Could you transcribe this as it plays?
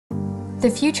The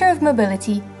future of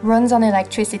mobility runs on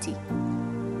electricity.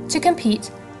 To compete,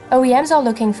 OEMs are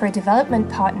looking for a development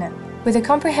partner with a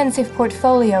comprehensive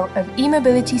portfolio of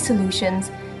e-mobility solutions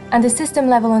and a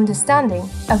system-level understanding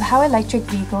of how electric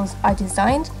vehicles are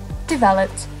designed,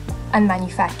 developed, and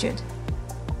manufactured.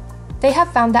 They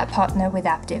have found that partner with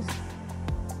Aptiv.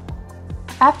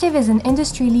 Aptiv is an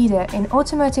industry leader in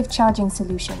automotive charging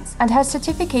solutions and has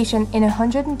certification in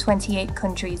 128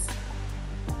 countries.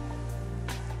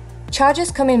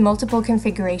 Chargers come in multiple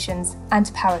configurations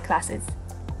and power classes,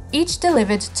 each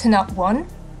delivered to not one,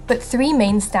 but 3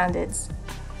 main standards.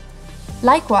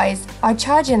 Likewise, our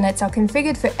charge inlets are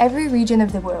configured for every region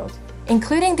of the world,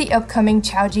 including the upcoming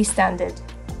Chargy standard.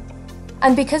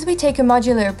 And because we take a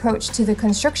modular approach to the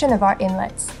construction of our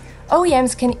inlets,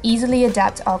 OEMs can easily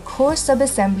adapt our core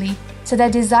subassembly to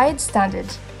their desired standard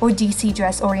or DC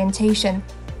dress orientation.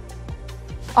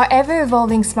 Our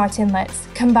ever-evolving smart inlets,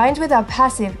 combined with our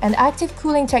passive and active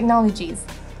cooling technologies,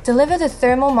 deliver the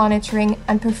thermal monitoring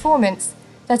and performance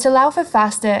that allow for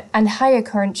faster and higher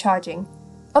current charging,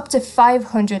 up to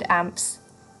 500 amps.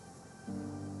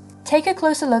 Take a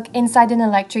closer look inside an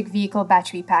electric vehicle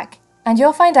battery pack, and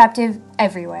you'll find Aptiv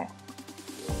everywhere.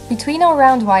 Between our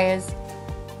round wires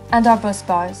and our bus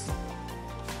bars.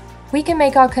 We can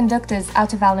make our conductors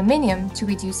out of aluminium to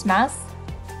reduce mass,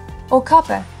 or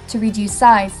copper to reduce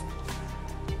size.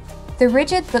 The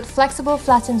rigid but flexible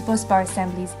flattened bus bar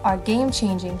assemblies are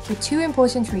game-changing for 2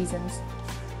 important reasons.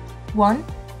 1.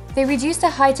 They reduce the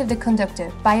height of the conductor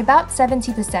by about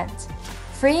 70%,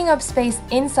 freeing up space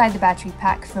inside the battery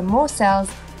pack for more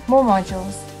cells, more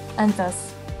modules, and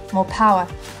thus more power.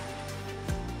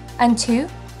 And 2.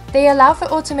 They allow for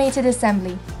automated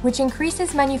assembly, which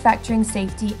increases manufacturing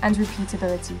safety and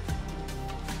repeatability.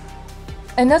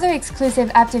 Another exclusive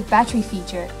Aptiv battery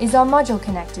feature is our module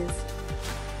connectors.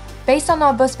 Based on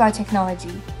our busbar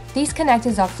technology, these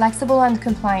connectors are flexible and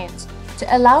compliant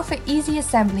to allow for easy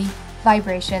assembly,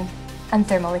 vibration, and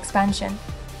thermal expansion.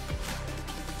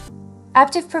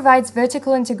 Aptiv provides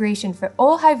vertical integration for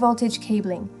all high-voltage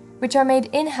cabling, which are made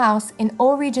in-house in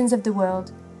all regions of the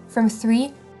world, from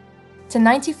 3 to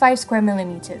 95 square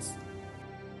millimeters.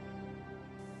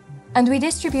 And we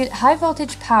distribute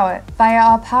high-voltage power via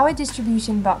our power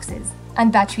distribution boxes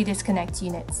and battery disconnect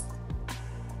units.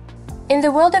 In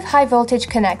the world of high-voltage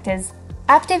connectors,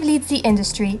 Aptiv leads the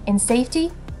industry in safety,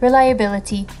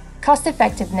 reliability,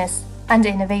 cost-effectiveness, and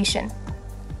innovation.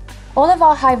 All of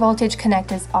our high-voltage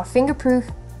connectors are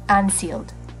finger-proof and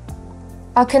sealed.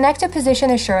 Our connector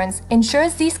position assurance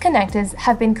ensures these connectors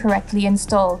have been correctly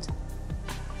installed.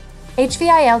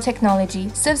 HVIL technology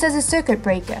serves as a circuit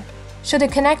breaker should a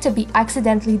connector be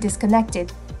accidentally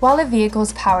disconnected while a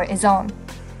vehicle's power is on.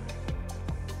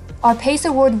 Our PACE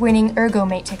Award-winning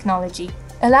ErgoMate technology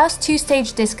allows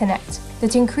 2-stage disconnect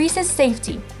that increases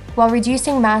safety while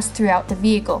reducing mass throughout the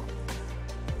vehicle.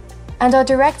 And our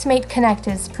DirectMate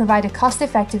connectors provide a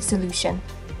cost-effective solution.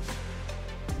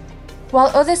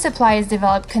 While other suppliers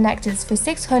develop connectors for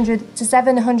 600 to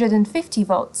 750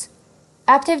 volts,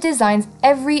 Aptiv designs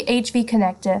every HV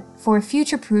connector for a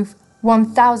future-proof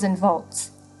 1000 volts.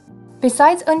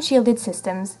 Besides unshielded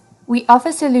systems, we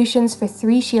offer solutions for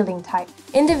 3 shielding types: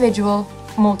 individual,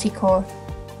 multi-core,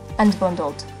 and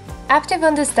bundled. Aptiv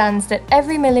understands that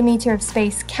every millimeter of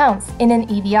space counts in an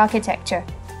EV architecture.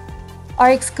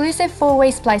 Our exclusive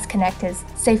 4-way splice connectors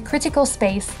save critical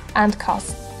space and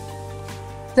cost.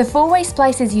 The 4-way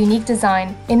splice's unique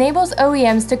design enables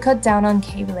OEMs to cut down on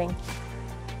cabling.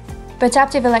 But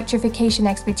Aptiv electrification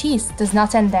expertise does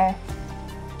not end there.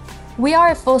 We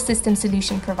are a full system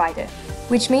solution provider,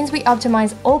 which means we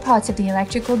optimize all parts of the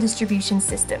electrical distribution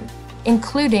system,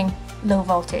 including low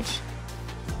voltage.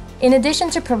 In addition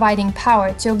to providing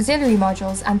power to auxiliary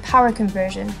modules and power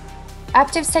conversion,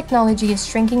 Aptiv's technology is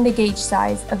shrinking the gauge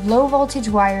size of low voltage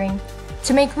wiring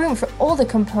to make room for all the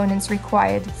components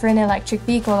required for an electric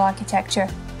vehicle architecture.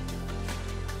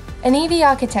 An EV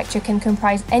architecture can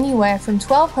comprise anywhere from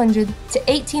 1200 to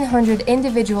 1800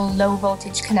 individual low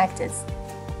voltage connectors.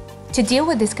 To deal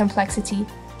with this complexity,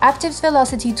 Aptiv's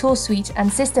Velocity tool suite and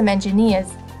system engineers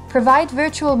provide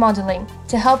virtual modeling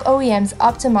to help OEMs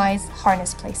optimize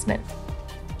harness placement.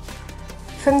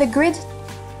 From the grid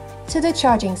to the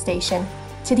charging station,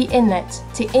 to the inlet,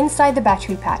 to inside the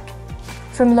battery pack,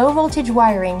 from low voltage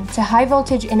wiring to high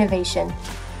voltage innovation,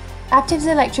 Aptiv's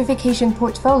electrification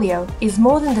portfolio is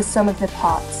more than the sum of the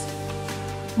parts.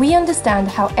 We understand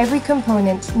how every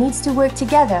component needs to work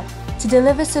together to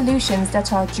deliver solutions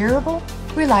that are durable,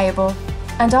 reliable,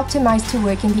 and optimized to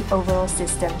work in the overall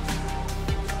system.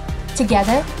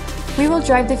 Together, we will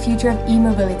drive the future of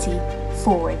e-mobility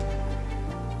forward.